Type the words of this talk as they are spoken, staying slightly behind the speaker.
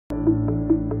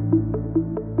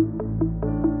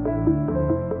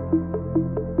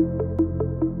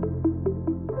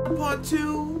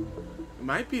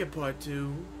might be a part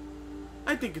 2.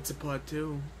 I think it's a part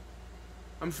 2.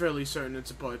 I'm fairly certain it's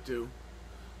a part 2.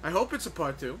 I hope it's a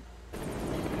part 2.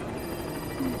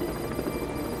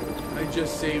 I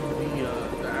just saved the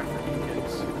African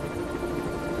kids.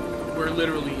 We're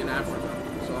literally in Africa,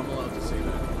 so I'm allowed to say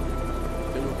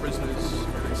that. They were prisoners,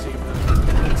 and I saved them.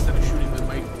 And instead of shooting them,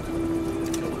 I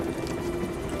killed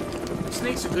them.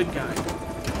 Snake's a good guy.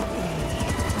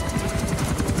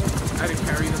 I had to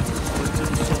carry them through the woods. It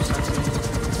was so sexy. Sexy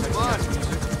ass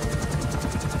music.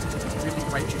 Really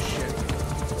righteous shit.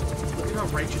 Look at how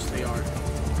righteous they are.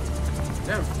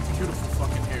 They have beautiful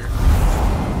fucking hair.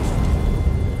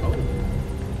 Oh.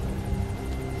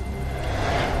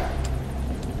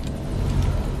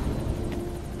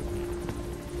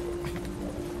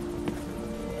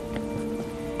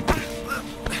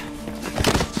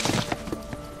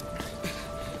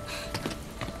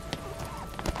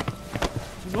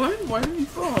 What? Why did he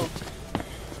fall?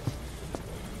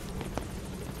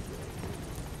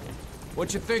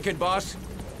 What you thinking, boss?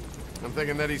 I'm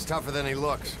thinking that he's tougher than he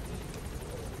looks.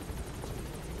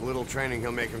 A little training,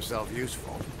 he'll make himself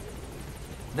useful.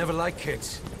 Never like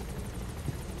kids.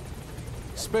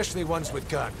 Especially ones with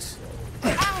guns.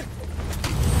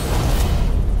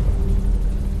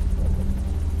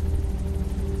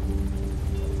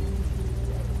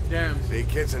 Damn. See,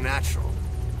 kid's a natural.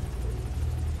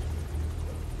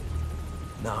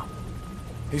 No.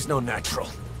 He's no natural.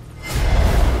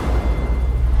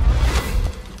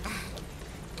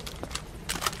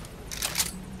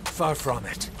 Far from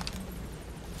it.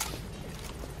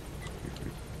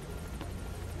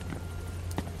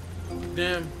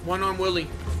 Damn, one-arm Willie.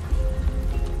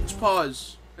 Let's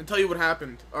pause and tell you what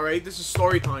happened, alright? This is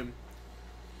story time.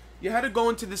 You had to go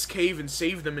into this cave and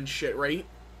save them and shit, right?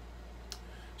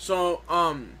 So,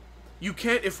 you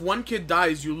can't, if one kid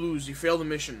dies, you lose, you fail the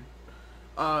mission.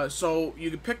 So,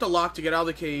 you pick the lock to get out of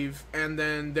the cave, and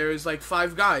then there's like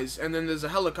 5 guys, and then there's a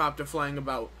helicopter flying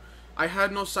about. I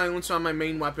had no silencer on my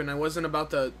main weapon, I wasn't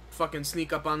about to fucking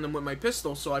sneak up on them with my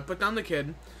pistol, so I put down the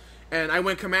kid, and I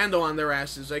went commando on their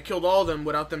asses. I killed all of them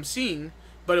without them seeing,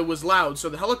 but it was loud, so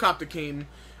the helicopter came,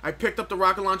 I picked up the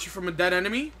rocket launcher from a dead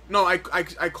enemy. No, I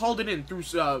called it in through,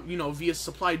 you know, via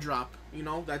supply drop, you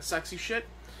know, that sexy shit.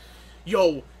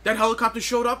 Yo, that helicopter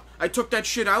showed up, I took that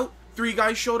shit out, 3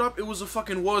 guys showed up, it was a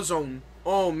fucking war zone.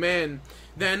 Oh, man.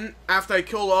 Then, after I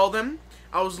killed all of them,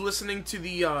 I was listening to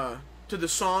the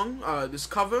song, this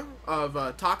cover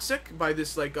of, Toxic by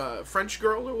this, like, French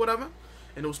girl or whatever.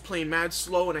 And it was playing mad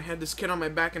slow, and I had this kid on my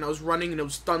back, and I was running, and it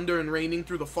was thunder and raining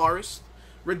through the forest.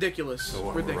 Ridiculous. So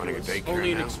what, ridiculous. we're running a daycare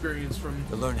Only an now? experience from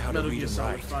To learn how to Metal read Gear and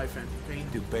Solid write. 5 Phantom Pain.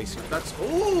 Do basic. That's...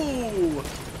 Ooh!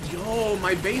 Yo,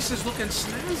 my base is looking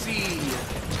snazzy!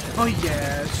 Oh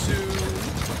yeah,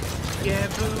 Sue! Yeah,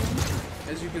 boo!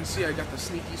 As you can see, I got the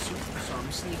sneaky suit, so I'm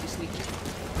sneaky.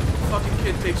 Fucking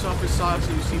kid takes off his socks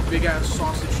and you see big-ass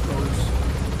sausage toes.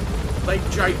 Like,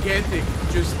 gigantic,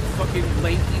 just fucking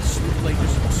lanky, like,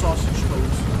 just sausage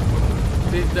toes.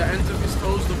 The ends of his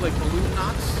toes look like balloon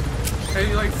knots. And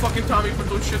he like, fucking Tommy, put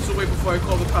those shits away before I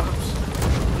call the cops.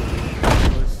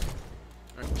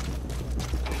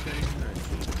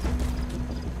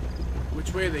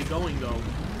 Which way are they going, though?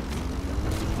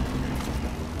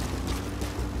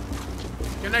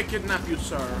 Can I kidnap you,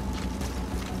 sir?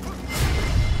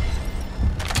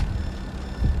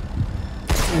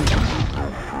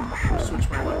 Switch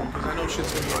my weapon, because I know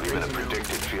shit's gonna be crazy now. In a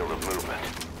predicted field of movement.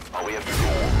 All we have to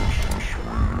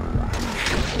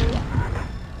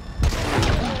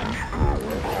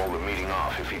We'll hold the meeting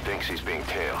off if he thinks he's being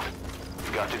tailed.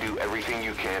 You've got to do everything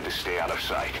you can to stay out of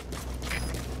sight.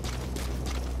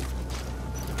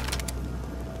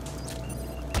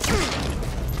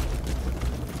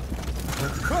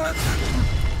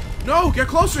 No, get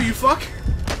closer, you fuck!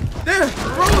 There,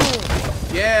 roll!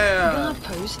 Yeah!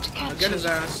 I'll get his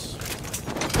ass.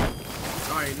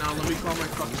 Alright, now let me call my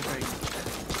fucking thing.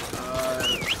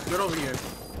 Get over here.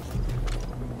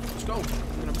 Let's go.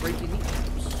 I'm gonna break your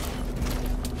kneecaps.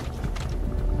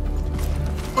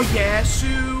 Oh yeah,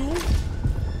 Sue!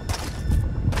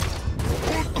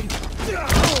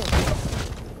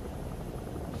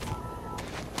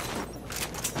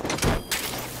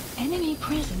 Enemy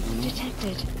presence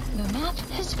detected. The map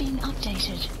has been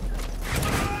updated.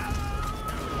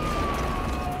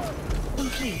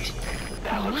 Complete.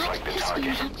 The map has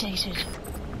been updated.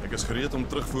 Ek is gereed om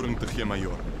terugvoering te gee,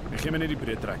 majoor. Ek gee my net die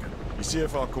breedtrekker. Die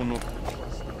CFA kon nog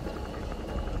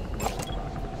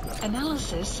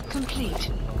Analysis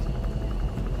complete.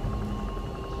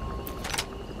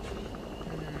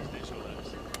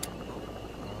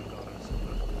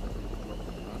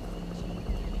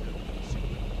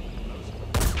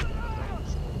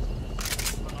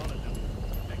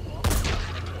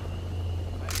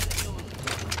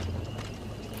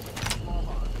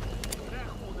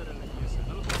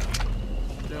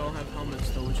 helmets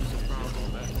though, which is a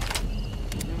problem.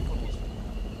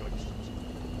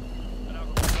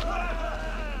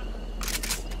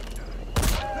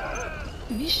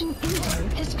 Mission info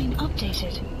has been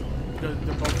updated.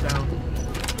 They're both down.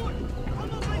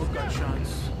 Both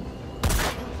gunshots.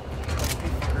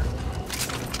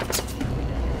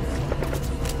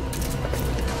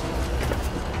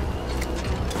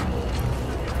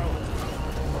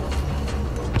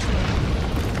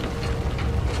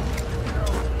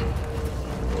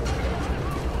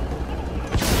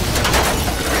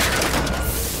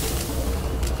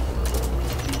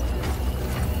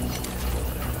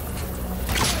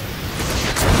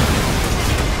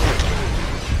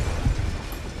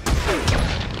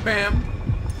 Bam.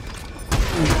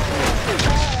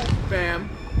 Bam.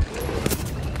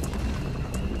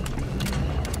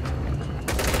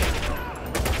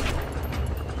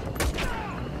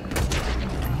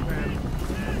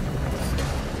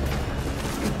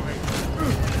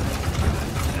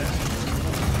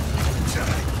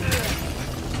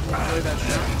 Really that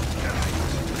shot?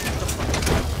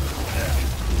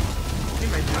 He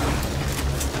might do it.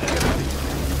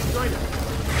 Join him.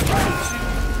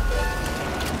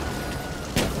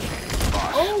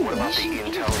 What about the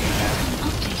intel you have?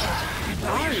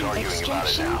 Nobody's arguing about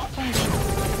it now.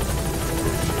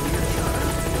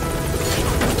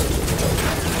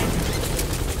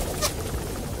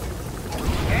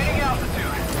 Gaining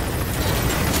altitude.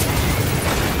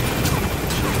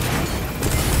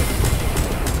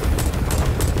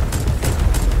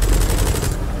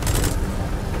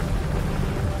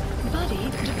 Buddy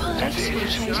departs That's it.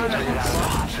 located Get out of the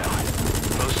hot zone.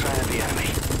 No sign of the enemy.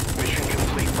 Mission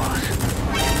complete, boss.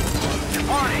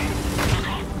 Departing.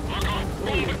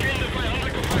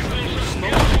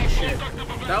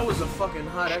 That was a fucking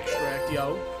hot extract,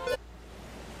 yo.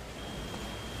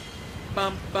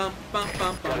 Bum, bum, bum,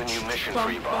 bum, Got a bum. new mission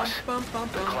for you, boss. The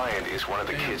client is one of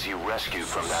the kids you rescued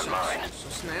from that mine. So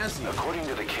snazzy. According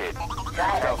to the kid,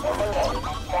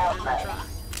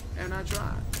 And I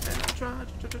tried.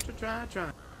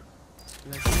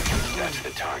 that's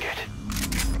the target.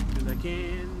 Cause I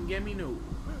can't get me no.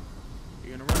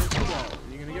 You're gonna run into the wall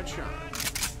and you're gonna get shot.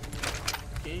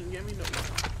 Can't get me no.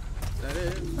 That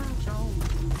is not your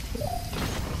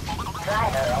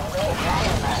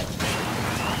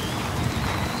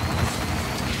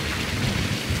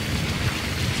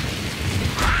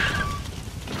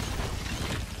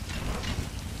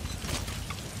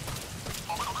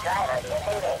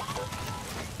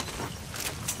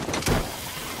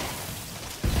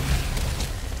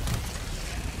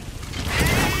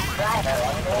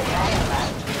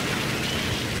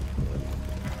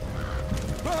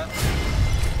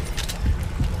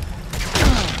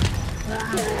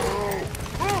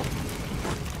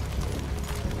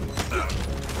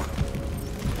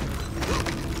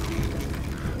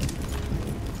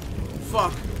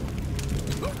Fuck.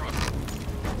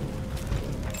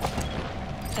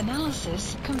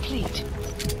 Analysis complete.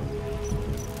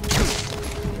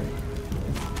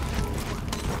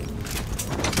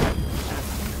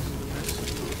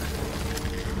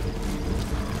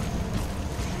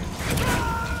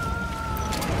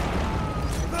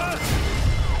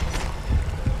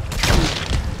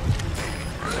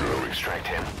 We'll extract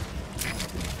him.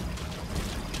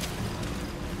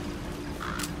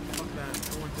 Fuck that.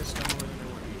 I want this guy more than I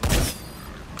want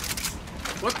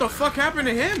you. What the fuck happened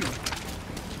to him?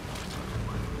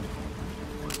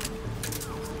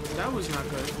 That was not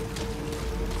good.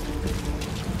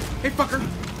 Hey, fucker!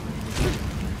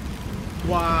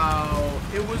 Wow.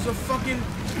 It was a fucking...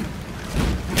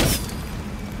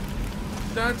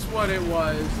 That's what it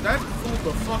was. That fooled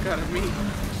the fuck out of me.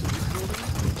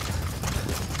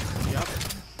 Yep.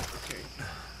 Okay.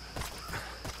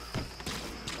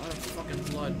 A lot of fucking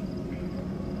blood.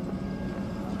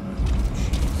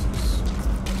 Jesus.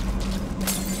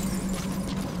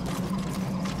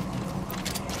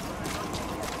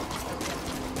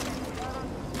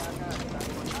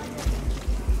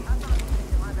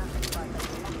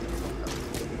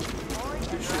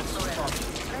 This shit's tough.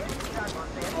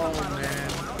 Oh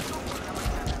man.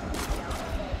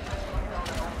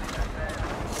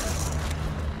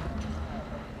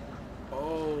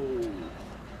 Oh.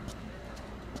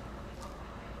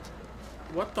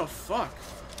 What the fuck?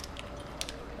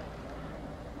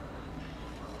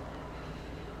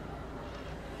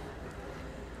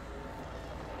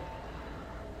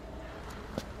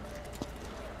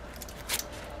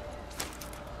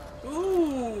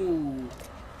 Ooh.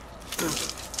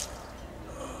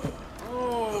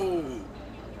 Oh.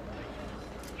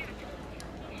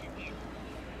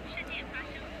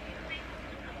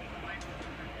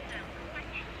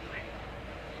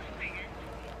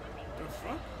 The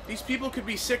fuck? These people could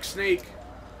be sick, Snake.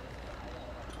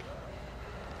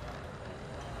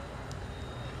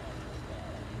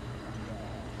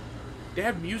 They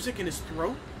have music in his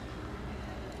throat?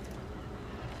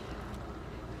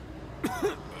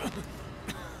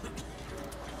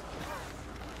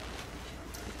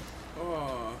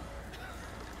 Oh.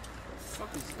 What the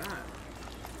fuck is that?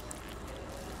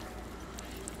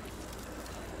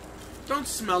 Don't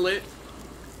smell it.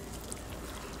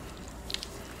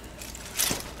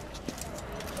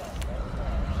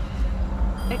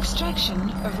 Extraction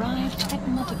arrived at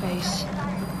Mother Base.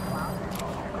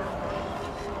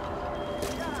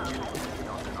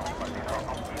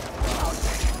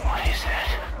 What is that?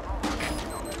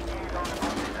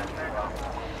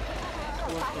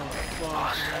 What the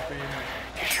fuck happened?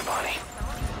 Here's your body.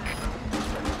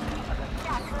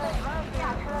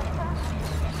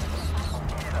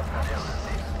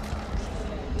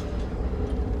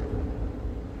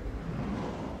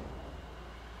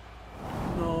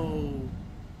 No.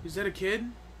 Is that a kid?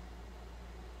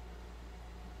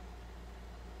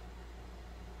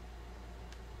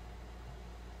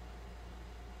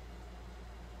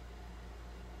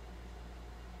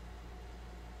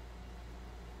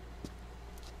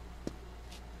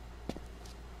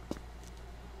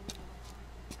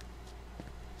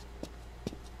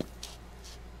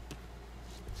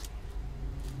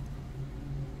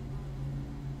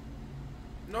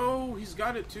 No, he's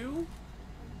got it too?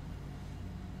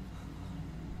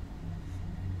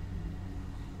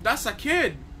 That's a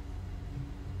kid!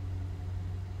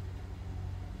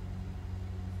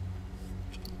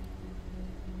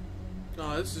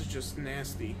 Oh, this is just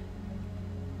nasty.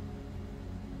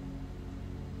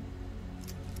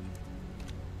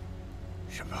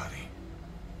 Shabani.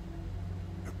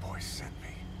 The boy sent me.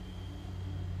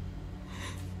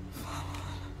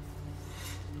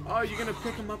 Oh, you're gonna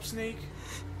pick him up, Snake?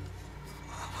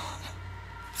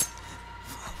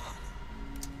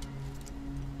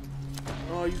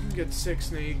 Oh, you can get sick,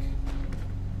 Snake.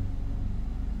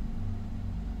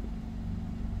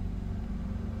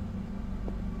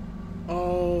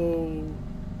 Oh.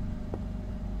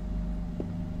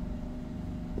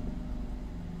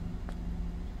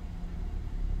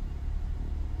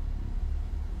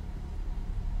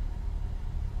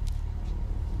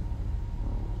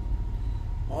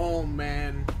 Oh,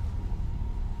 man.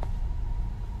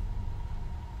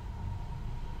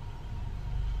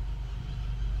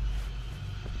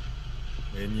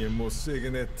 En je må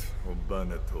signet og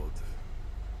bannetod.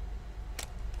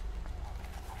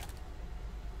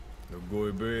 Nå går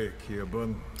i brek i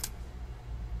bunn.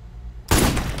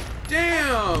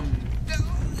 Damn!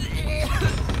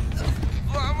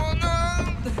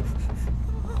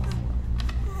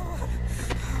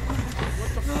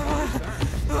 What the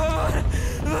fuck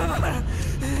is that?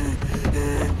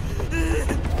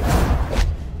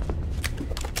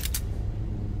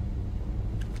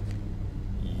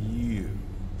 You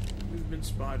We've been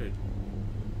spotted.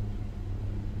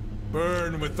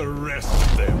 burn with the rest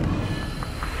of them.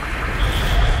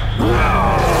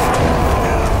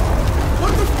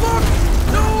 What the fuck?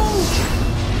 No!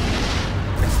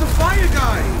 It's the fire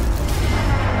guy!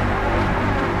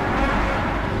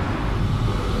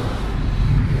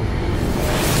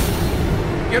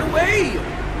 Get away!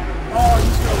 Oh,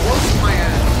 he's gonna roast my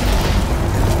ass.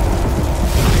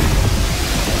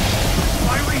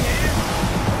 Fiery hand!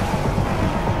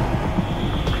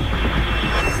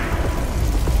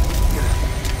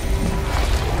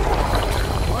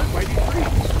 What? Why'd he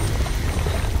freeze?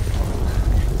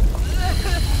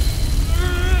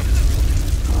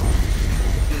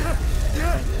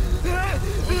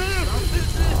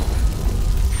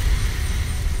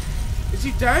 Is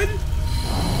he dead?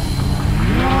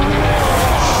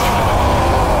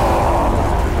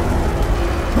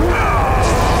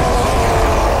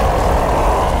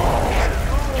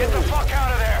 Get the fuck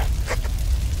out of there!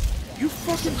 You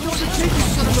fucking killed the chick, you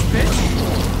son of a bitch!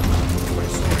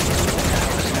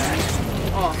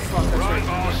 Oh, fuck, that's Run, right.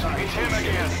 boss. It's him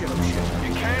again.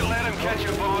 You can't let him catch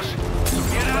you, boss.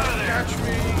 Get out of there. Catch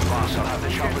me! Boss, I'll have the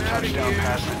chopper Get outta touch down here.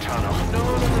 past the tunnel. No,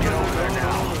 no, no, Get no, over there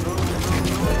now.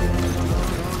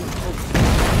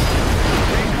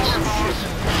 Hey, cover, boss!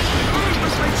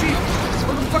 Where's my Jeep?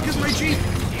 Where the fuck is my Jeep?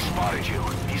 He spotted you.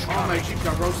 He's Oh, my coming. Jeep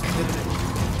got roasted, didn't it?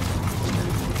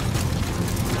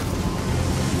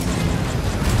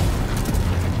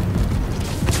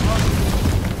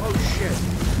 Oh, shit.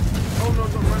 Oh, no,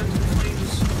 don't run into the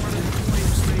flames. Run into the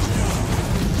flames, Snake.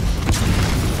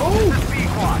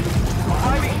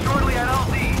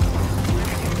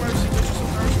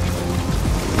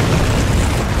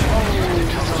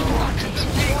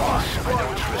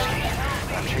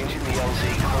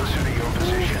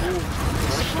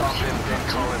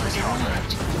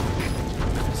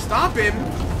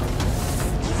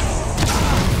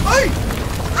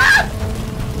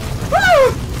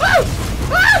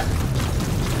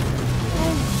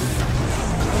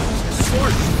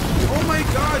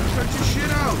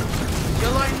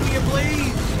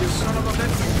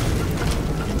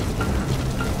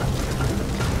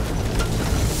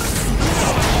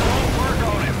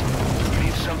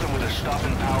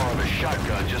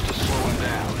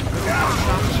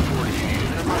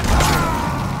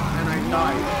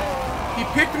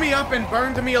 me up and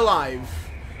burned me alive.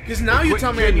 Because now you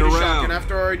tell me I need a shotgun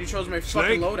after I already chose my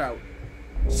fucking loadout.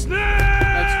 Snake!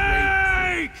 That's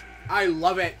great. I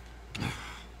love it.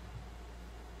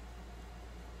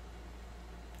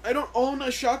 I don't own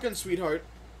a shotgun, sweetheart.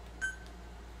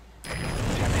 Damn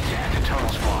it, the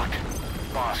tunnel's blocked.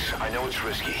 Boss, I know it's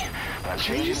risky, but I'm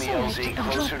changing the LZ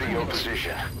closer to your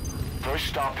position. First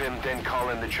stop him, then call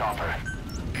in the chopper.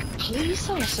 Please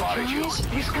source Spotted you.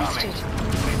 supplies He's coming.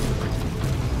 requested.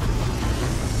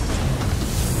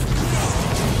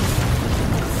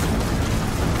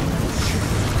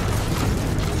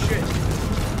 Shit.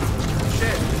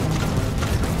 Shit.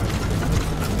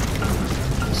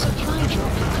 Supply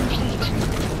drop complete.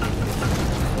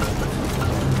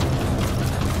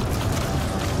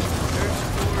 There's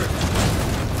support.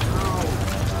 Ow.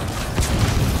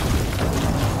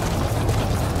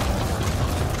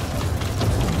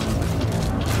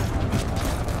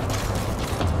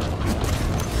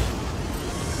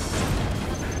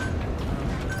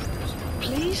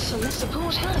 Please select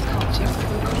support helicopter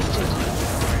requested.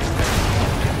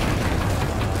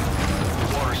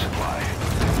 Water supply.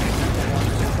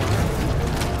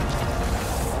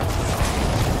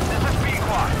 This is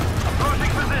B-Quad.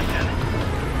 Approaching position.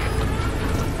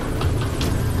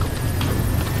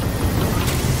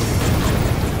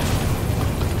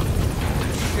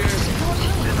 Support This is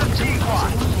helicopter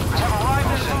B-Quad. I have arrived.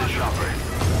 I'll is send the chopper.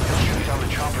 He'll shoot on the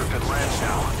chopper if it lands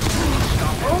now.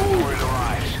 Stop it before it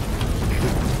arrives.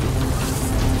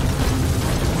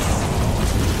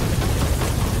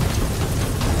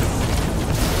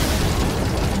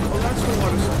 Oh, that's the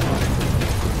water supply.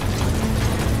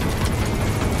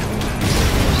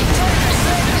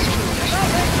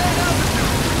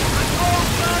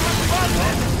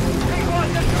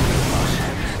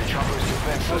 The chopper is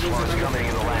defenseless while it's coming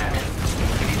in the land.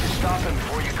 You need to stop him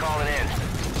before you call it in.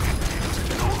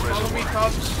 No Follow me, reservoir.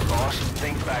 Cubs. Boss,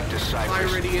 think back to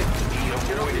Cyprus. Fire idiot. He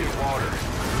avoided water.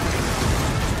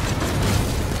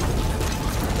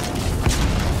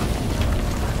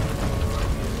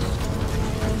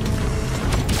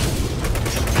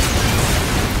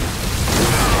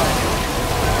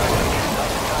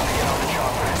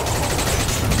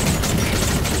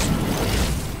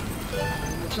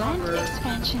 Plant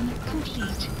expansion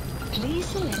complete. Please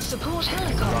select support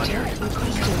helicopter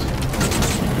requested.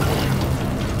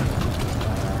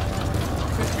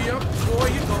 Pick me up before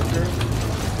you go, girl.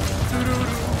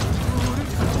 Doo-doo-doo-doo-doo.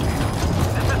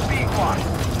 This is B-Quad.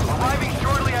 Arriving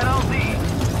shortly at LZ.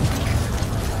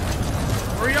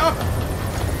 Hurry up!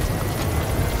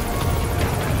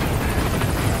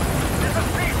 This is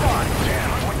B-Quad.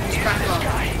 Damn, what is Back this up.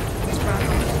 guy? Let's back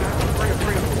up. Bring it,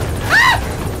 bring it.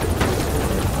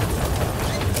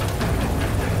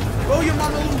 Go, you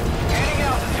mama Lou. Gaining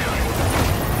altitude.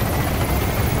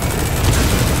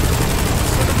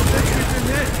 Son of a bitch, we've been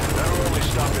hit. That'll only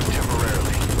stop it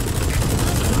temporarily.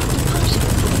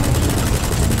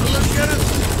 Let's get us.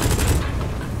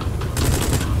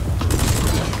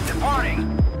 Departing.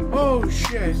 Oh,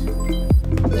 shit.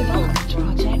 Development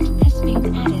project has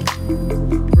been added.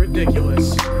 Ridiculous.